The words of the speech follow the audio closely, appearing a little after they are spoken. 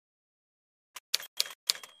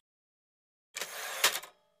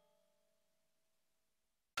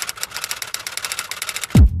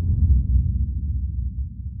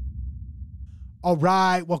All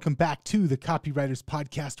right, welcome back to the Copywriters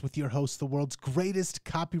Podcast with your host, the world's greatest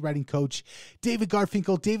copywriting coach, David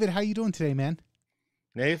Garfinkel. David, how you doing today, man?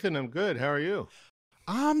 Nathan, I'm good. How are you?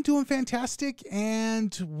 I'm doing fantastic,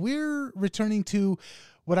 and we're returning to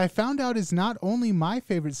what I found out is not only my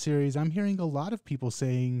favorite series. I'm hearing a lot of people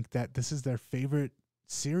saying that this is their favorite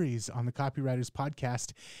series on the Copywriters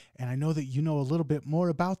Podcast, and I know that you know a little bit more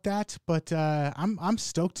about that, but I'm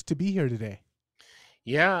stoked to be here today.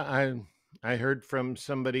 Yeah, I heard from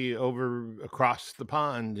somebody over across the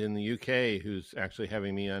pond in the UK who's actually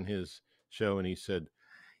having me on his show, and he said,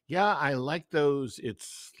 "Yeah, I like those.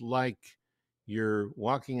 It's like you're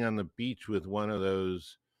walking on the beach with one of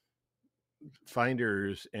those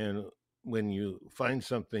finders, and when you find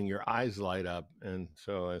something, your eyes light up." And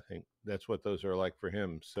so I think that's what those are like for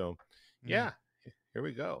him. So, yeah, here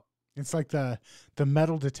we go. It's like the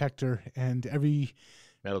metal detector, and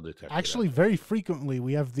Metal detector. actually very frequently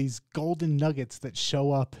we have these golden nuggets that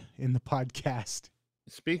show up in the podcast.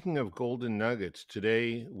 Speaking of golden nuggets,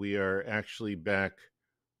 today we are actually back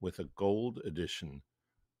with a gold edition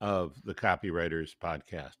of the Copywriters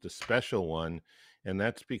Podcast, a special one, and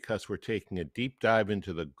that's because we're taking a deep dive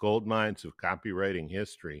into the gold mines of copywriting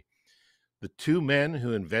history. The two men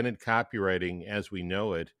who invented copywriting as we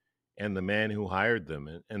know it, and the man who hired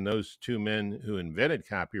them. And those two men who invented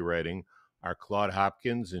copywriting are Claude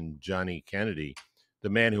Hopkins and Johnny Kennedy. The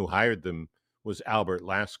man who hired them was Albert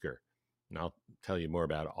Lasker. And I'll tell you more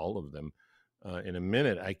about all of them in a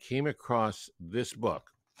minute. I came across this book,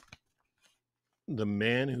 The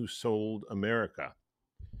Man Who Sold America,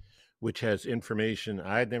 which has information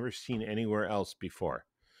I'd never seen anywhere else before.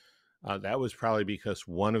 That was probably because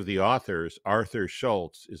one of the authors, Arthur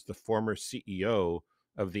Schultz, is the former CEO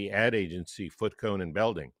of the ad agency Foote and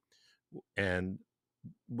Belding. And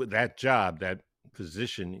with that job, that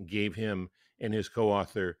position gave him and his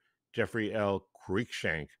co-author, Jeffrey L.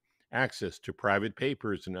 Cruikshank, access to private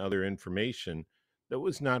papers and other information that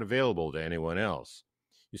was not available to anyone else.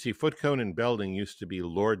 You see, Foote and Belding used to be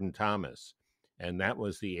Lord and Thomas, and that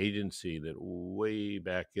was the agency that way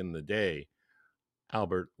back in the day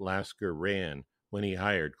Albert Lasker ran when he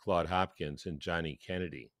hired Claude Hopkins and Johnny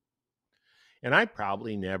Kennedy. And I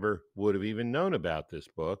probably never would have even known about this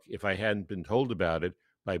book if I hadn't been told about it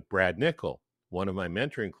by Brad Nickel, one of my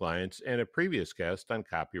mentoring clients and a previous guest on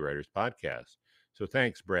Copywriters Podcast. So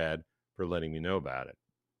thanks, Brad, for letting me know about it.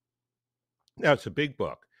 Now, it's a big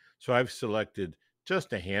book, so I've selected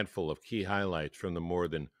just a handful of key highlights from the more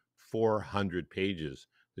than 400 pages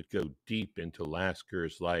that go deep into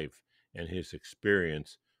Lasker's life and his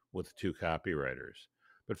experience with two copywriters.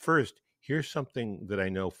 But first, here's something that I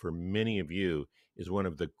know for many of you is one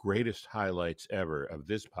of the greatest highlights ever of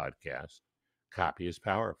this podcast. Copy is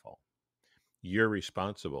powerful. You're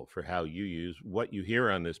responsible for how you use what you hear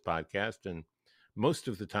on this podcast, and most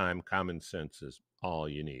of the time, common sense is all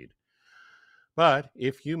you need. But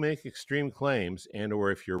if you make extreme claims and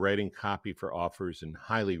or if you're writing copy for offers in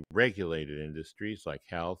highly regulated industries like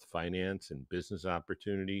health, finance, and business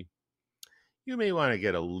opportunity, you may want to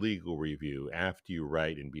get a legal review after you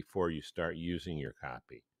write and before you start using your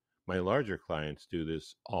copy. My larger clients do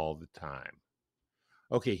this all the time.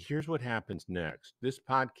 Okay, here's what happens next. This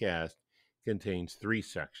podcast contains 3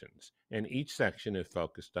 sections, and each section is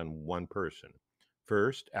focused on one person.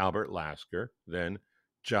 First, Albert Lasker, then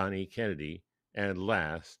Johnny Kennedy, and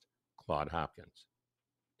last, Claude Hopkins.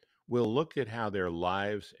 We'll look at how their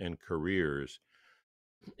lives and careers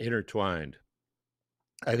intertwined.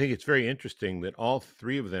 I think it's very interesting that all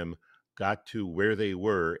 3 of them got to where they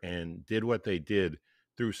were and did what they did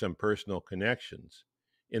through some personal connections.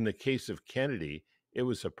 In the case of Kennedy, it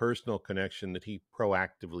was a personal connection that he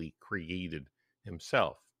proactively created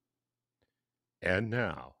himself. And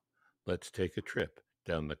now, let's take a trip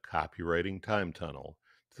down the copywriting time tunnel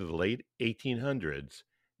to the late 1800s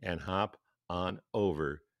and hop on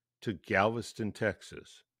over to Galveston,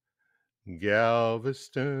 Texas.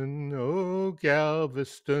 Galveston, oh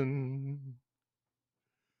Galveston.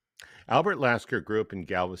 Albert Lasker grew up in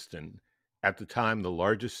Galveston, at the time the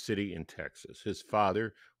largest city in Texas. His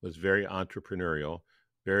father was very entrepreneurial,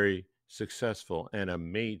 very successful, and a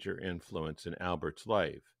major influence in Albert's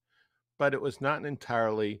life. But it was not an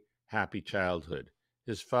entirely happy childhood.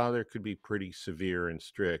 His father could be pretty severe and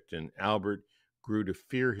strict, and Albert grew to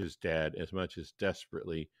fear his dad as much as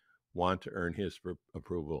desperately want to earn his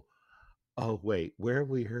approval. Oh, wait, where have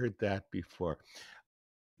we heard that before?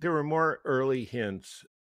 There were more early hints.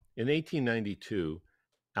 In 1892,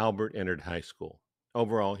 Albert entered high school.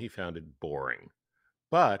 Overall, he found it boring.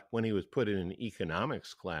 But when he was put in an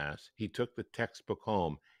economics class, he took the textbook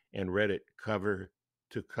home and read it cover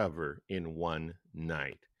to cover in one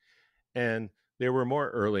night. And There were more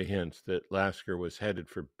early hints that Lasker was headed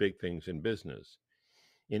for big things in business.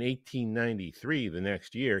 In 1893, the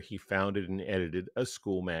next year, he founded and edited a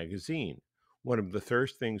school magazine. One of the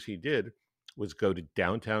first things he did was go to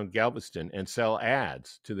downtown Galveston and sell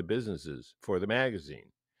ads to the businesses for the magazine.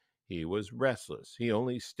 He was restless. He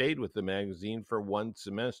only stayed with the magazine for one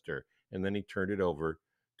semester, and then he turned it over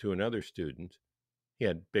to another student. He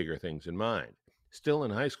had bigger things in mind. Still in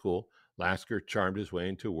high school, Lasker charmed his way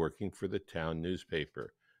into working for the town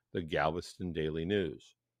newspaper, the Galveston Daily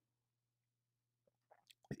News.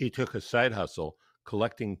 He took a side hustle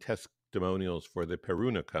collecting testimonials for the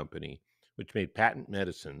Peruna Company, which made patent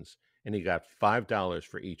medicines, and he got $5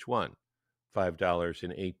 for each one. $5 in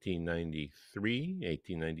 1893,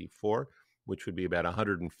 1894, which would be about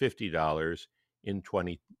 $150 in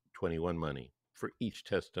 2021 money for each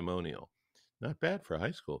testimonial. Not bad for a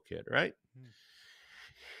high school kid, right?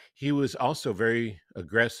 He was also very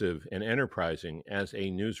aggressive and enterprising as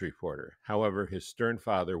a news reporter. However, his stern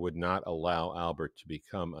father would not allow Albert to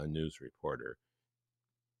become a news reporter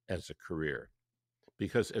as a career.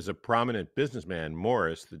 Because as a prominent businessman,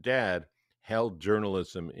 Morris, the dad, held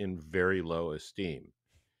journalism in very low esteem.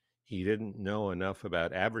 He didn't know enough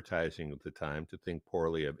about advertising at the time to think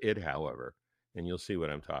poorly of it, however, and you'll see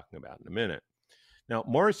what I'm talking about in a minute. Now,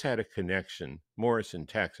 Morris had a connection, Morris in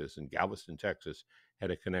Texas, in Galveston, Texas, had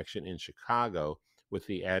a connection in Chicago with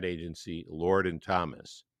the ad agency Lord and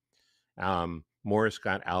Thomas. Morris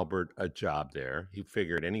got Albert a job there. He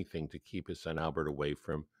figured anything to keep his son Albert away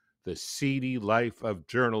from the seedy life of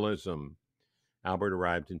journalism. Albert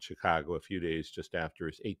arrived in Chicago a few days just after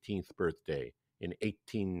his 18th birthday in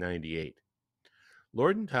 1898.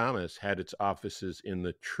 Lord and Thomas had its offices in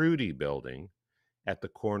the Trudy Building at the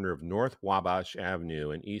corner of North Wabash Avenue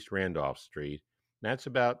and East Randolph Street. That's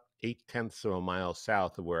about 0.8 of a mile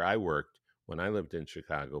south of where I worked when I lived in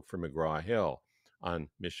Chicago for McGraw Hill on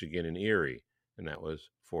Michigan and Erie, and that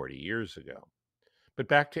was 40 years ago. But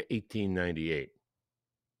back to 1898.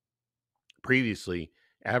 Previously,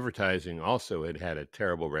 advertising also had had a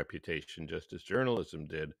terrible reputation, just as journalism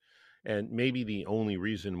did, and maybe the only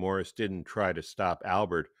reason Morris didn't try to stop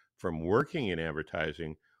Albert from working in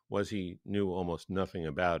advertising was he knew almost nothing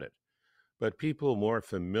about it. But people more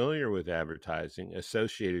familiar with advertising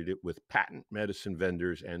associated it with patent medicine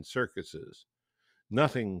vendors and circuses.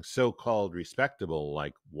 Nothing so-called respectable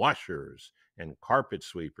like washers and carpet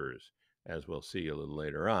sweepers, as we'll see a little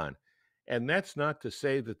later on. And that's not to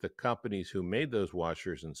say that the companies who made those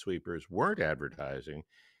washers and sweepers weren't advertising.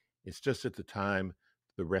 It's just at the time,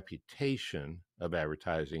 the reputation of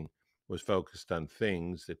advertising was focused on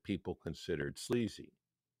things that people considered sleazy.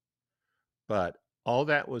 But all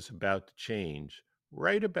that was about to change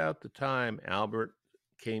right about the time Albert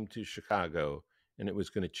came to Chicago, and it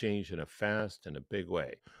was going to change in a fast and a big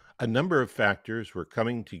way. A number of factors were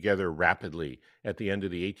coming together rapidly at the end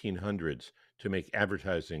of the 1800s to make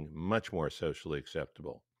advertising much more socially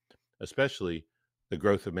acceptable, especially the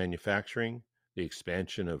growth of manufacturing, the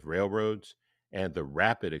expansion of railroads, and the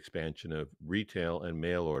rapid expansion of retail and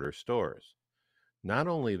mail order stores. Not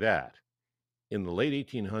only that, in the late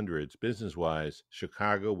 1800s, business-wise,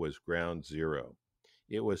 Chicago was ground zero.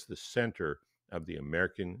 It was the center of the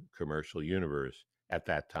American commercial universe at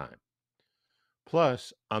that time.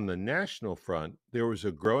 Plus, on the national front, there was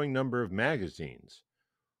a growing number of magazines.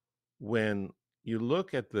 When you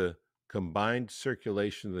look at the combined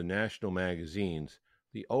circulation of the national magazines,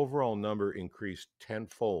 the overall number increased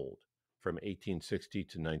tenfold from 1860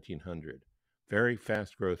 to 1900. Very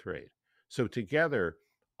fast growth rate. So together,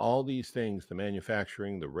 all these things, the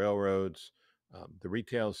manufacturing, the railroads, the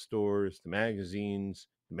retail stores, the magazines,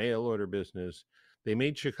 the mail order business, they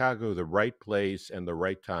made Chicago the right place and the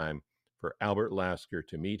right time for Albert Lasker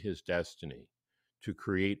to meet his destiny, to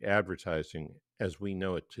create advertising as we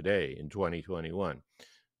know it today in 2021.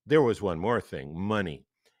 There was one more thing, money.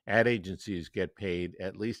 Ad agencies get paid,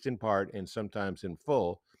 at least in part and sometimes in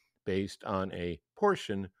full, based on a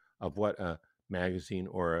portion of what a magazine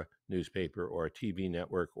or a newspaper or a TV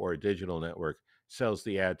network or a digital network sells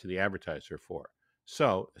the ad to the advertiser for.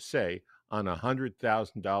 So, say on a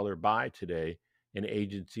 $100,000 buy today, an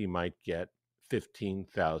agency might get $15,000.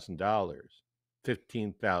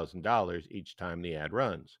 $15,000 each time the ad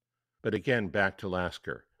runs. But again, back to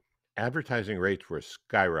Lasker. Advertising rates were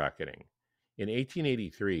skyrocketing. In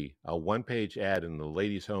 1883, a one-page ad in the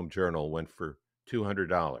Ladies' Home Journal went for $200.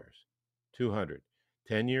 $200.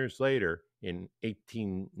 10 years later, in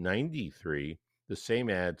 1893, the same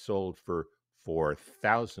ad sold for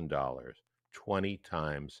 $4,000, 20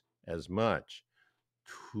 times as much.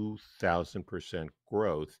 2,000%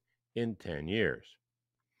 growth in 10 years.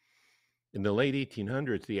 In the late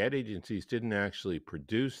 1800s, the ad agencies didn't actually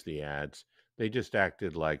produce the ads, they just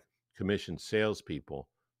acted like commissioned salespeople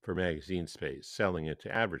for magazine space, selling it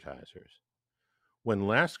to advertisers. When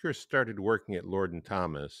Lasker started working at Lord and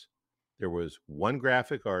Thomas, there was one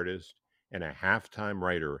graphic artist and a half-time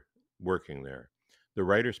writer working there. The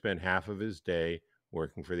writer spent half of his day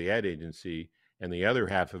working for the ad agency and the other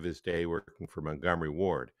half of his day working for Montgomery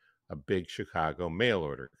Ward, a big Chicago mail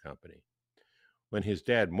order company. When his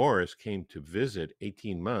dad Morris came to visit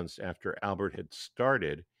 18 months after Albert had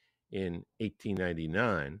started in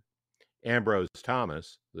 1899, Ambrose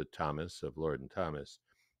Thomas, the Thomas of Lord and Thomas,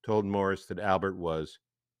 told Morris that Albert was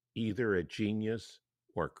either a genius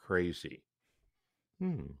or crazy.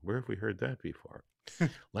 Where have we heard that before?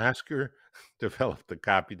 Lasker developed the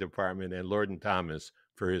copy department and Lord and Thomas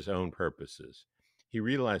for his own purposes. He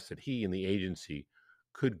realized that he and the agency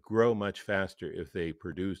could grow much faster if they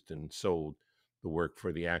produced and sold the work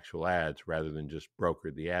for the actual ads rather than just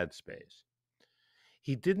brokered the ad space.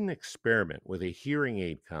 He did an experiment with a hearing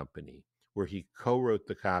aid company where he co-wrote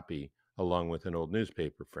the copy along with an old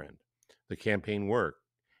newspaper friend. The campaign worked,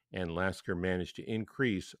 and Lasker managed to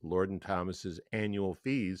increase Lord and Thomas's annual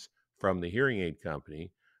fees from the hearing aid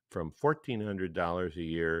company from $1,400 a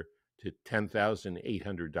year to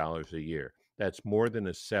 $10,800 a year. That's more than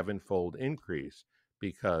a seven-fold increase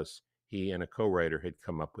because he and a co-writer had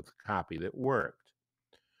come up with a copy that worked.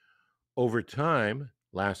 Over time,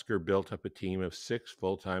 Lasker built up a team of 6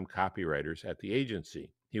 full-time copywriters at the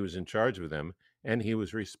agency. He was in charge of them, and he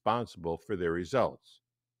was responsible for their results.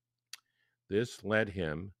 This led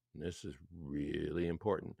him, and this is really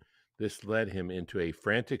important, this led him into a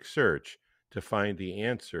frantic search to find the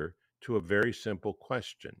answer to a very simple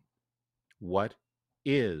question. What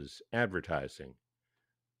is advertising?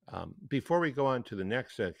 Before we go on to the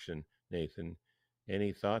next section, Nathan,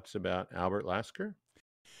 any thoughts about Albert Lasker?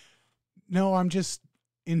 No, I'm just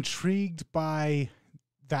intrigued by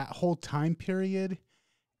that whole time period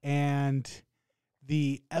and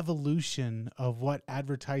the evolution of what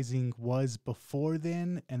advertising was before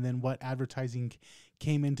then and then what advertising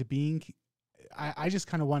came into being. I just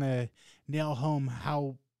kind of want to nail home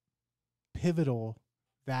how pivotal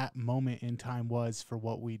that moment in time was for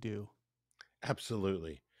what we do.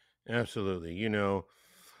 Absolutely. Absolutely. You know,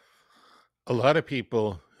 a lot of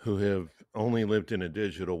people who have only lived in a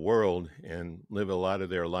digital world and live a lot of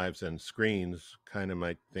their lives on screens kind of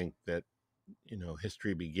might think that,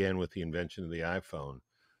 history began with the invention of the iPhone.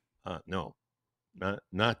 No,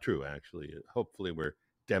 not true, actually. Hopefully, we're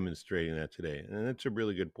demonstrating that today. And that's a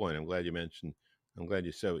really good point. I'm glad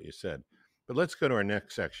you said what you said. But let's go to our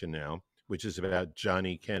next section now, which is about John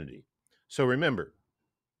E. Kennedy. So remember,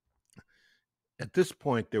 at this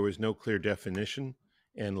point, there was no clear definition,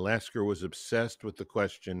 and Lasker was obsessed with the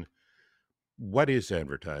question, what is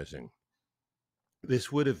advertising?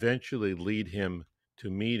 This would eventually lead him to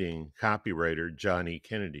meeting copywriter John E.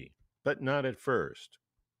 Kennedy, but not at first.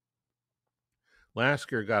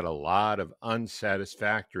 Lasker got a lot of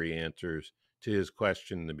unsatisfactory answers to his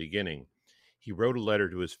question in the beginning. He wrote a letter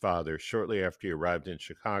to his father shortly after he arrived in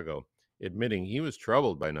Chicago, admitting he was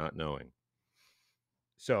troubled by not knowing.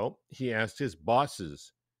 So he asked his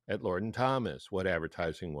bosses at Lord and Thomas what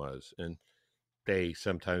advertising was, and they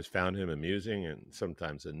sometimes found him amusing and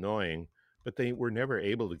sometimes annoying, but they were never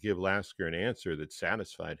able to give Lasker an answer that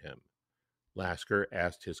satisfied him. Lasker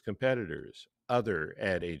asked his competitors, other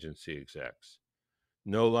ad agency execs.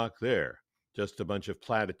 No luck there, just a bunch of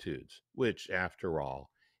platitudes, which, after all,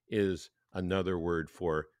 is another word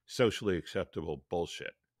for socially acceptable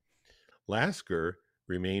bullshit. Lasker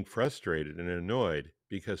remained frustrated and annoyed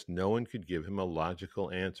because no one could give him a logical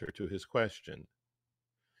answer to his question.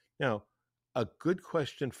 Now, a good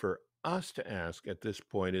question for us to ask at this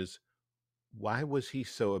point is, why was he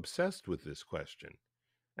so obsessed with this question?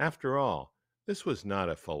 After all, this was not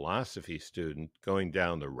a philosophy student going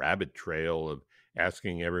down the rabbit trail of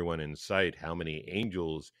asking everyone in sight how many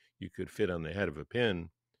angels you could fit on the head of a pin.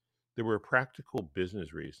 There were practical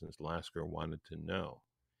business reasons Lasker wanted to know.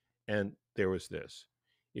 And there was this.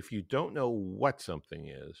 If you don't know what something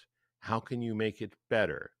is, how can you make it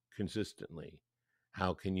better consistently?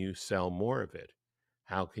 How can you sell more of it?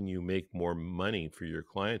 How can you make more money for your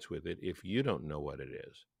clients with it if you don't know what it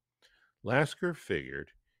is? Lasker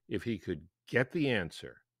figured if he could get the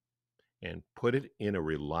answer and put it in a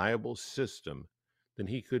reliable system, then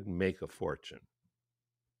he could make a fortune.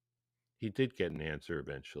 He did get an answer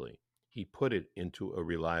eventually. He put it into a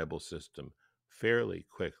reliable system fairly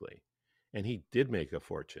quickly, and he did make a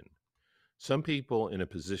fortune. Some people in a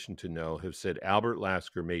position to know have said Albert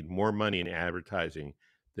Lasker made more money in advertising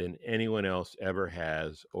than anyone else ever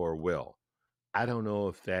has or will. I don't know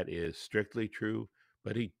if that is strictly true,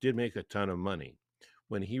 but he did make a ton of money.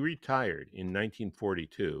 When he retired in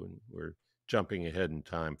 1942, and we're jumping ahead in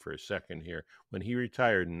time for a second here, when he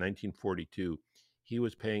retired in 1942, he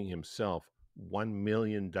was paying himself $1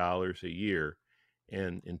 million a year.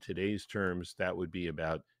 And in today's terms, that would be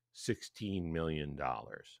about $16 million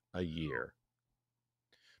a year.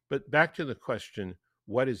 But back to the question,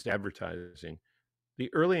 what is advertising?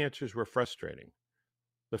 The early answers were frustrating.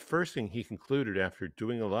 The first thing he concluded after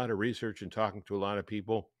doing a lot of research and talking to a lot of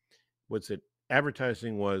people was that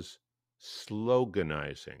advertising was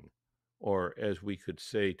sloganizing, or as we could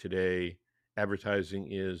say today, advertising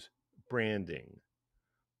is branding.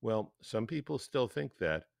 Well, some people still think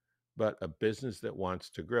that, but a business that wants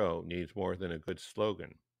to grow needs more than a good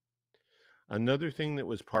slogan. Another thing that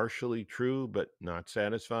was partially true but not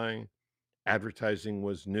satisfying, advertising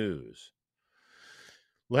was news.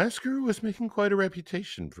 Lasker was making quite a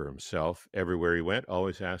reputation for himself everywhere he went,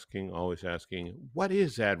 always asking, what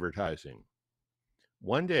is advertising?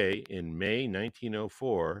 One day in May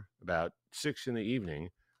 1904, about 6 in the evening,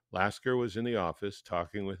 Lasker was in the office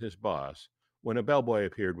talking with his boss when a bellboy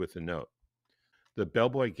appeared with a note. The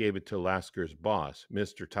bellboy gave it to Lasker's boss,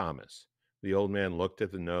 Mr. Thomas. The old man looked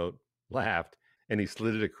at the note, laughed, and he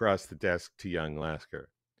slid it across the desk to young Lasker.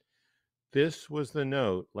 This was the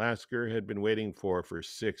note Lasker had been waiting for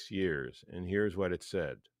 6 years, and here's what it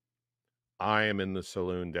said. I am in the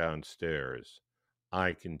saloon downstairs.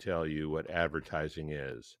 I can tell you what advertising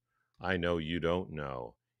is. I know you don't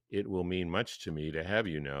know. It will mean much to me to have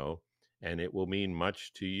you know, and it will mean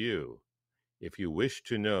much to you. If you wish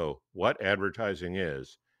to know what advertising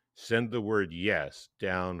is, send the word yes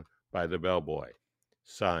down by the bellboy.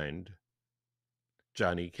 Signed,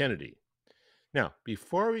 Johnny Kennedy. Now,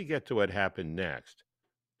 before we get to what happened next,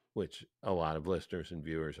 which a lot of listeners and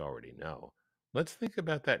viewers already know, let's think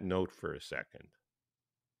about that note for a second.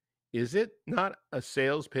 Is it not a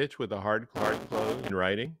sales pitch with a hard close in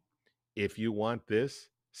writing? If you want this,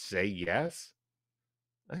 say yes?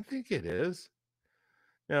 I think it is.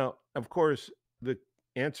 Now, of course, the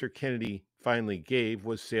answer Kennedy finally gave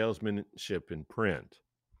was salesmanship in print,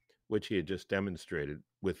 which he had just demonstrated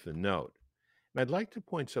with the note. And I'd like to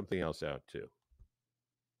point something else out too.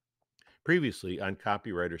 Previously on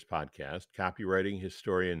Copywriters podcast, copywriting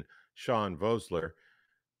historian Sean Vosler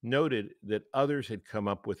noted that others had come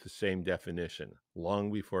up with the same definition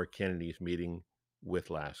long before Kennedy's meeting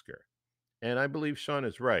with Lasker. And I believe Sean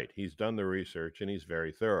is right. He's done the research and he's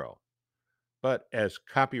very thorough. But as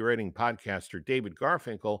copywriting podcaster David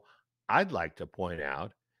Garfinkel, I'd like to point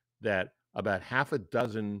out that about half a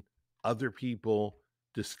dozen other people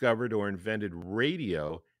discovered or invented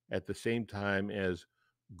radio at the same time as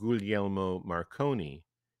Guglielmo Marconi,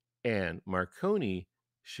 and Marconi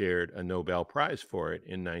shared a Nobel Prize for it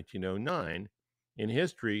in 1909. In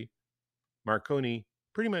history, Marconi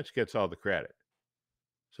pretty much gets all the credit.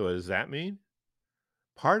 So what does that mean?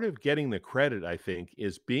 Part of getting the credit, I think,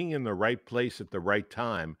 is being in the right place at the right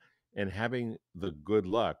time and having the good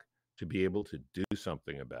luck to be able to do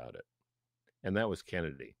something about it. And that was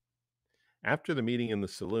Kennedy. After the meeting in the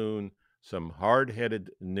saloon, some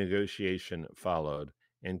hard-headed negotiation followed,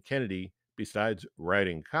 and Kennedy, besides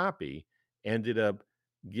writing copy, ended up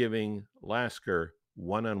giving Lasker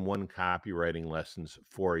one-on-one copywriting lessons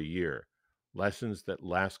for a year, lessons that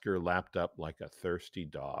Lasker lapped up like a thirsty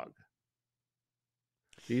dog.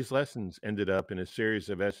 These lessons ended up in a series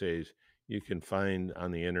of essays you can find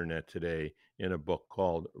on the internet today in a book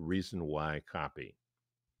called Reason Why Copy.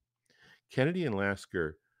 Kennedy and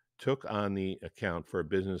Lasker took on the account for a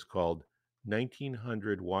business called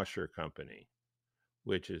 1900 Washer Company,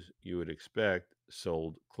 which, as you would expect,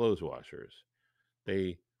 sold clothes washers.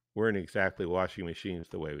 They weren't exactly washing machines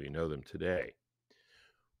the way we know them today.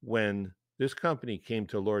 When this company came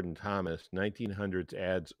to Lord and Thomas, 1900's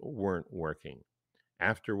ads weren't working.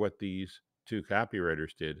 After what these two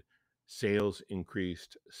copywriters did, sales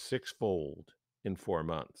increased sixfold in 4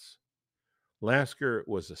 months. Lasker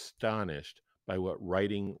was astonished by what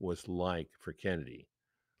writing was like for Kennedy.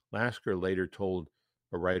 Lasker later told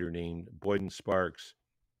a writer named Boyden Sparks,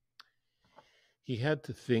 he had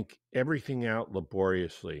to think everything out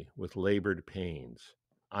laboriously with labored pains.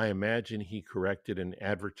 I imagine he corrected an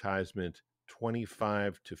advertisement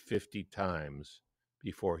 25 to 50 times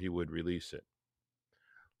before he would release it.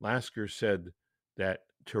 Lasker said that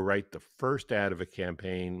to write the first ad of a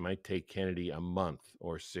campaign might take Kennedy a month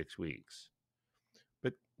or 6 weeks.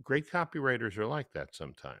 But great copywriters are like that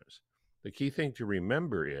sometimes. The key thing to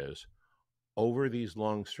remember is, over these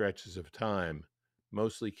long stretches of time,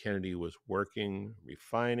 mostly Kennedy was working,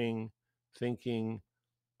 refining, thinking,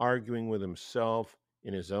 arguing with himself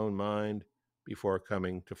in his own mind, before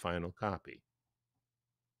coming to final copy.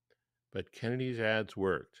 But Kennedy's ads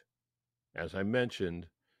worked. As I mentioned,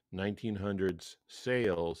 1900's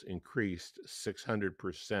sales increased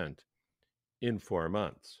 600% in 4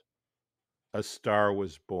 months. A star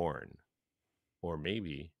was born, or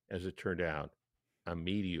maybe, as it turned out, a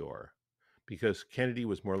meteor, because Kennedy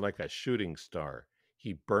was more like a shooting star.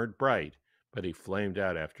 He burned bright, but he flamed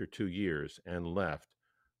out after 2 years and left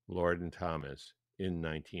Lord and Thomas in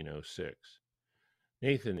 1906.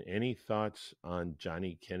 Nathan, any thoughts on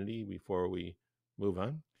Johnny Kennedy before we move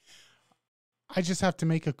on? I just have to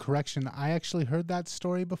make a correction. I actually heard that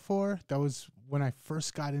story before. That was when I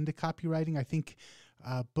first got into copywriting. I think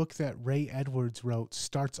a book that Ray Edwards wrote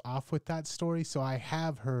starts off with that story. So I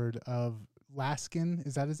have heard of Laskin.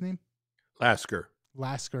 Is that his name? Lasker.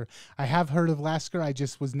 Lasker. I have heard of Lasker. I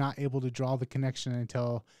just was not able to draw the connection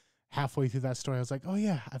until halfway through that story. I was like, oh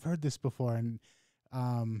yeah, I've heard this before. And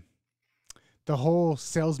the whole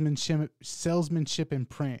salesmanship in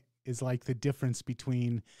print is like the difference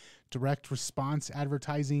between direct response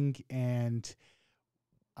advertising and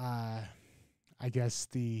I guess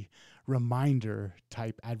the reminder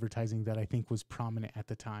type advertising that I think was prominent at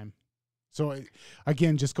the time. So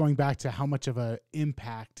again, just going back to how much of an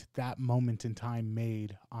impact that moment in time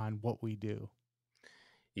made on what we do.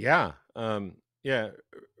 Yeah.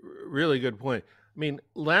 Really good point. I mean,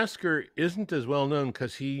 Lasker isn't as well known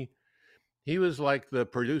because he was like the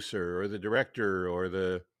producer or the director or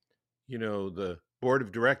the board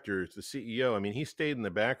of directors, the CEO. I mean, he stayed in the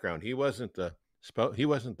background. He wasn't the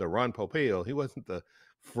Ron Popeil. He wasn't the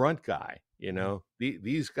front guy.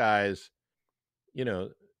 These guys.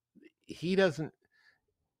 He doesn't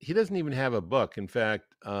even have a book. In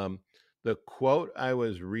fact, the quote I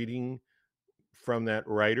was reading from that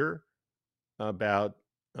writer about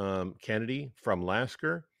Kennedy from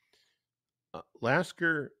Lasker.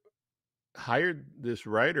 Lasker hired this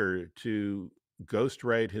writer to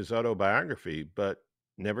ghostwrite his autobiography, but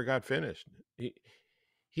never got finished.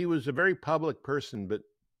 He was a very public person, but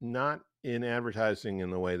not in advertising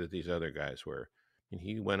in the way that these other guys were. And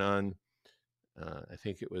he went on, I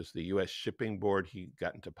think it was the U.S. Shipping Board. He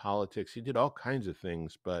got into politics. He did all kinds of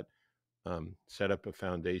things, but set up a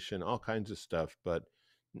foundation, all kinds of stuff, but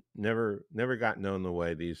never got known the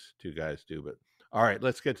way these two guys do. But all right,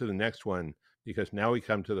 let's get to the next one, because now we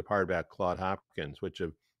come to the part about Claude Hopkins, which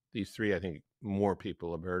of these three, I think more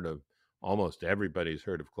people have heard of. Almost everybody's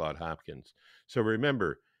heard of Claude Hopkins. So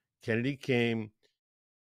remember, Kennedy came,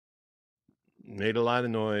 made a lot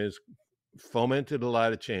of noise, fomented a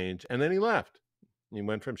lot of change, and then he left. He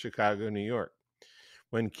went from Chicago to New York.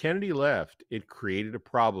 When Kennedy left, it created a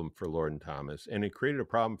problem for Lord and Thomas, and it created a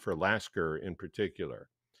problem for Lasker in particular.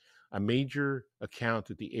 A major account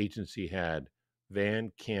that the agency had,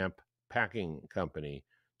 Van Camp Packing Company,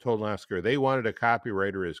 told Lasker they wanted a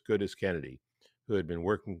copywriter as good as Kennedy, who had been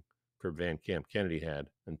working for Van Camp. Kennedy had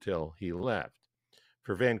until he left.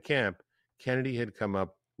 For Van Camp, Kennedy had come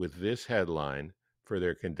up with this headline for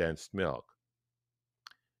their condensed milk: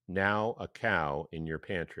 "Now a cow in your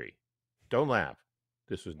pantry." Don't laugh.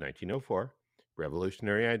 This was 1904,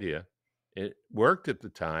 revolutionary idea. It worked at the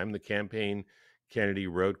time. The campaign Kennedy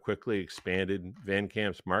wrote quickly expanded Van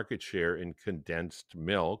Camp's market share in condensed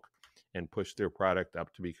milk and pushed their product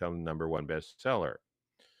up to become the #1 bestseller.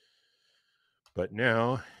 But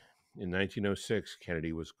now, in 1906,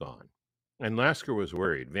 Kennedy was gone. And Lasker was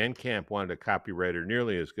worried. Van Camp wanted a copywriter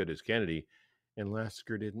nearly as good as Kennedy, and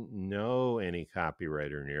Lasker didn't know any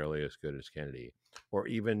copywriter nearly as good as Kennedy, or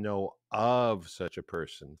even know of such a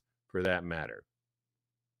person, for that matter.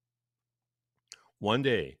 One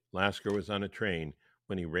day, Lasker was on a train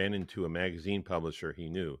when he ran into a magazine publisher he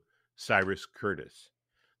knew, Cyrus Curtis.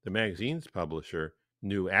 The magazine's publisher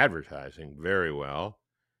knew advertising very well,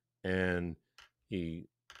 and he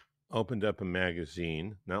opened up a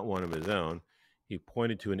magazine, not one of his own. He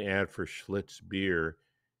pointed to an ad for Schlitz beer,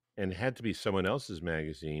 and it had to be someone else's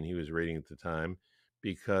magazine he was reading at the time,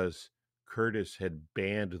 because Curtis had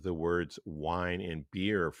banned the words wine and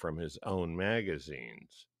beer from his own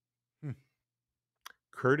magazines.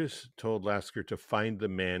 Curtis told Lasker to find the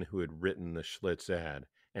man who had written the Schlitz ad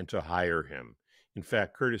and to hire him. In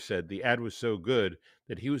fact, Curtis said the ad was so good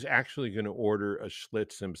that he was actually going to order a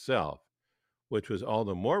Schlitz himself, which was all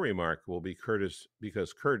the more remarkable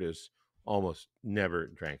because Curtis almost never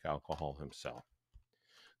drank alcohol himself.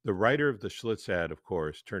 The writer of the Schlitz ad, of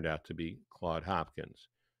course, turned out to be Claude Hopkins.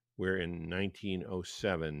 We're in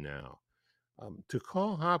 1907 now. To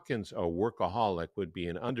call Hopkins a workaholic would be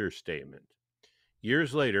an understatement.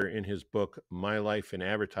 Years later, in his book, My Life in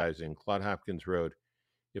Advertising, Claude Hopkins wrote,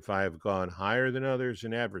 "If I have gone higher than others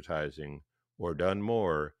in advertising or done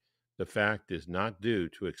more, The fact is not due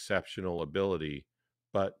to exceptional ability,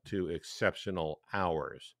 but to exceptional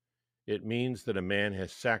hours. It means that a man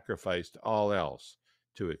has sacrificed all else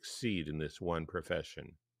to exceed in this one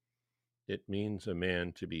profession. It means a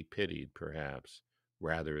man to be pitied, perhaps,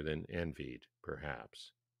 rather than envied,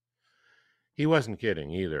 perhaps. He wasn't kidding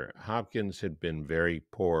either. Hopkins had been very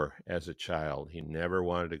poor as a child. He never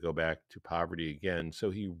wanted to go back to poverty again, so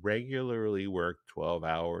he regularly worked 12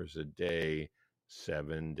 hours a day,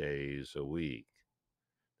 7 days a week.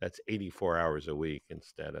 That's 84 hours a week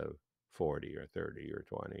instead of 40 or 30 or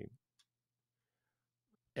 20.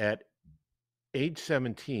 At age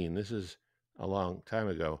 17, this is a long time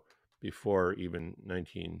ago, before even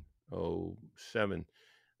 1907.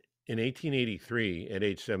 In 1883, at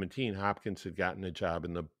age 17, Hopkins had gotten a job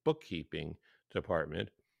in the bookkeeping department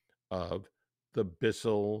of the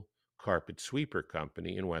Bissell Carpet Sweeper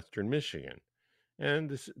Company in Western Michigan. And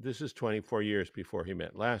this is 24 years before he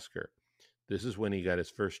met Lasker. This is when he got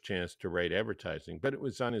his first chance to write advertising, but it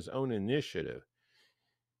was on his own initiative.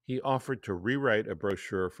 He offered to rewrite a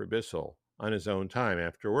brochure for Bissell on his own time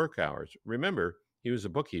after work hours. Remember, he was a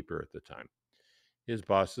bookkeeper at the time. His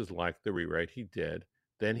bosses liked the rewrite he did.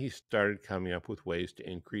 Then he started coming up with ways to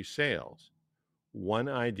increase sales. One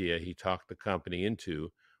idea he talked the company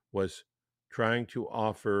into was trying to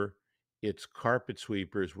offer its carpet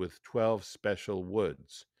sweepers with 12 special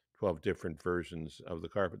woods, 12 different versions of the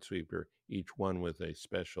carpet sweeper, each one with a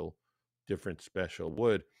different special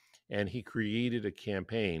wood. And he created a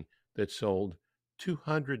campaign that sold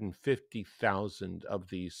 250,000 of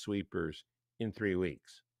these sweepers in 3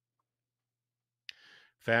 weeks.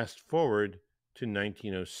 Fast forward to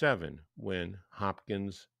 1907, when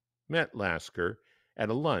Hopkins met Lasker at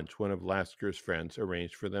a lunch one of Lasker's friends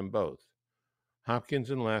arranged for them both. Hopkins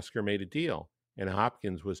and Lasker made a deal, and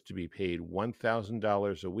Hopkins was to be paid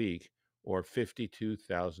 $1,000 a week or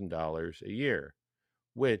 $52,000 a year,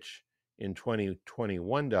 which in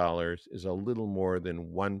 2021 dollars is a little more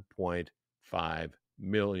than 1.5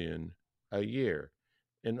 million a year,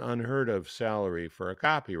 an unheard of salary for a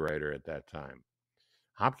copywriter at that time.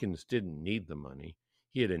 Hopkins didn't need the money.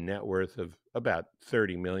 He had a net worth of about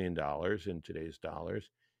 $30 million in today's dollars.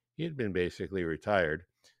 He had been basically retired.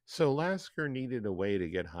 So Lasker needed a way to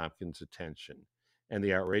get Hopkins' attention, and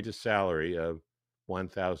the outrageous salary of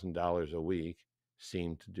 $1,000 a week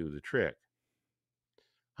seemed to do the trick.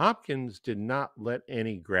 Hopkins did not let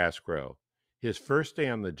any grass grow. His first day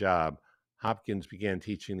on the job, Hopkins began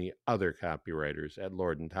teaching the other copywriters at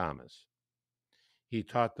Lord & Thomas. He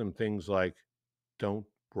taught them things like, don't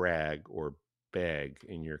brag or beg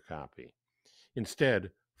in your copy.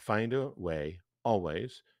 Instead, find a way,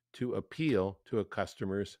 always, to appeal to a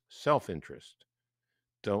customer's self-interest.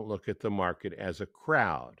 Don't look at the market as a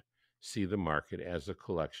crowd. See the market as a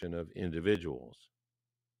collection of individuals.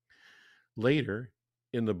 Later,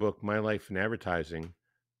 in the book My Life in Advertising,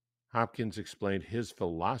 Hopkins explained his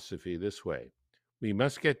philosophy this way. We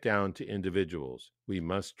must get down to individuals. We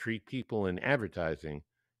must treat people in advertising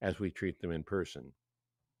as we treat them in person.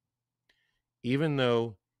 Even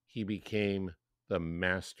though he became the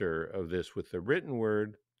master of this with the written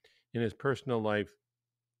word, in his personal life,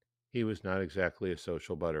 he was not exactly a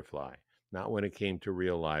social butterfly, not when it came to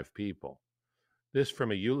real live people. This from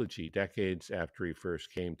a eulogy decades after he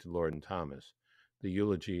first came to Lord & Thomas. The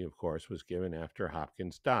eulogy, of course, was given after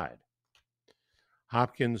Hopkins died.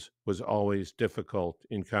 Hopkins was always difficult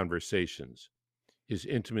in conversations. His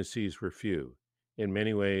intimacies were few. In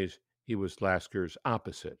many ways, he was Lasker's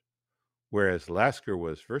opposite. Whereas Lasker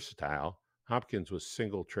was versatile, Hopkins was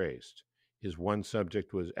single-traced. His one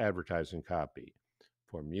subject was advertising copy.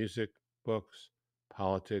 For music, books,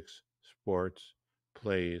 politics, sports,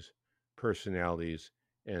 plays, personalities,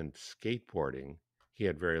 and skateboarding, he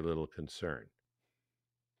had very little concern.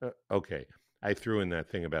 Okay, I threw in that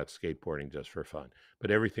thing about skateboarding just for fun, but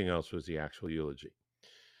everything else was the actual eulogy.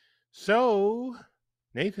 So,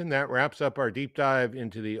 Nathan, that wraps up our deep dive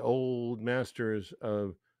into the old masters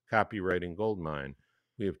of copywriting goldmine.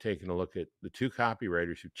 We have taken a look at the two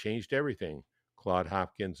copywriters who changed everything, Claude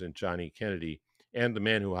Hopkins and Johnny Kennedy, and the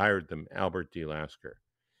man who hired them, Albert D. Lasker.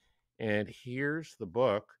 And here's the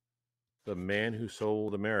book, The Man Who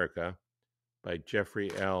Sold America, by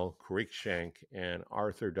Jeffrey L. Cruikshank and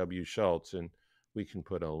Arthur W. Schultz, and we can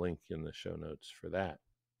put a link in the show notes for that.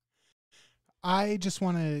 I just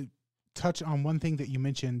want to touch on one thing that you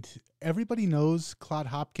mentioned. Everybody knows Claude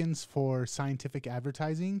Hopkins for scientific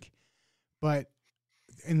advertising, but,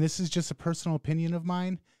 and this is just a personal opinion of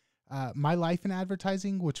mine, My Life in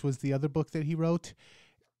Advertising, which was the other book that he wrote,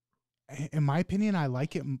 In my opinion, I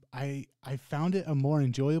like it. I found it a more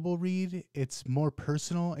enjoyable read. It's more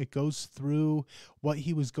personal. It goes through what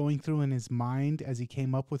he was going through in his mind as he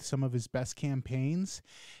came up with some of his best campaigns.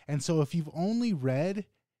 And so if you've only read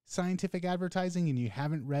Scientific Advertising and you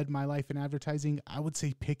haven't read My Life in Advertising, I would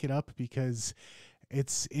say pick it up, because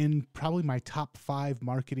it's in probably my top 5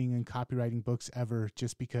 marketing and copywriting books ever,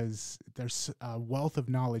 just because there's a wealth of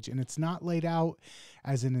knowledge, and it's not laid out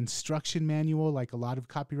as an instruction manual like a lot of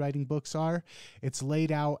copywriting books are. It's laid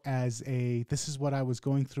out as this is what I was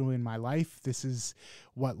going through in my life. This is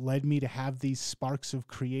what led me to have these sparks of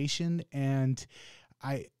creation. And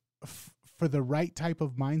for the right type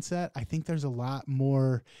of mindset, I think there's a lot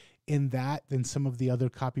more in that than some of the other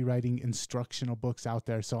copywriting instructional books out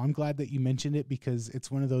there. So I'm glad that you mentioned it, because it's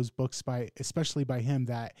one of those books, especially by him,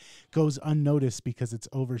 that goes unnoticed because it's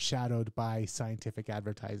overshadowed by Scientific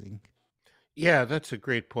Advertising. Yeah, that's a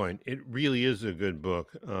great point. It really is a good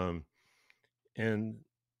book. And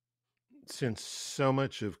since so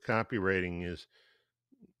much of copywriting is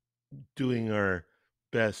doing our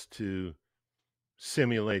best to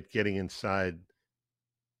simulate getting inside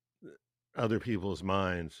other people's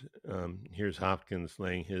minds, here's Hopkins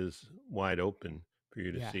laying his wide open for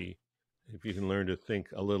you to Yeah. see. If you can learn to think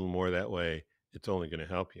a little more that way, it's only going to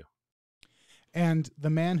help you. And The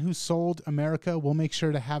Man Who Sold America, we'll make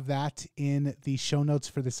sure to have that in the show notes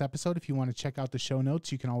for this episode. If you want to check out the show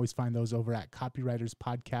notes, you can always find those over at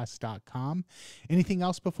copywriterspodcast.com. Anything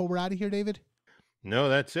else before we're out of here, David? No,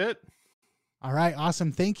 that's it. All right,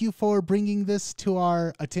 awesome. Thank you for bringing this to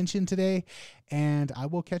our attention today, and I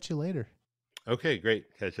will catch you later. Okay, great.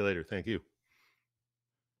 Catch you later. Thank you.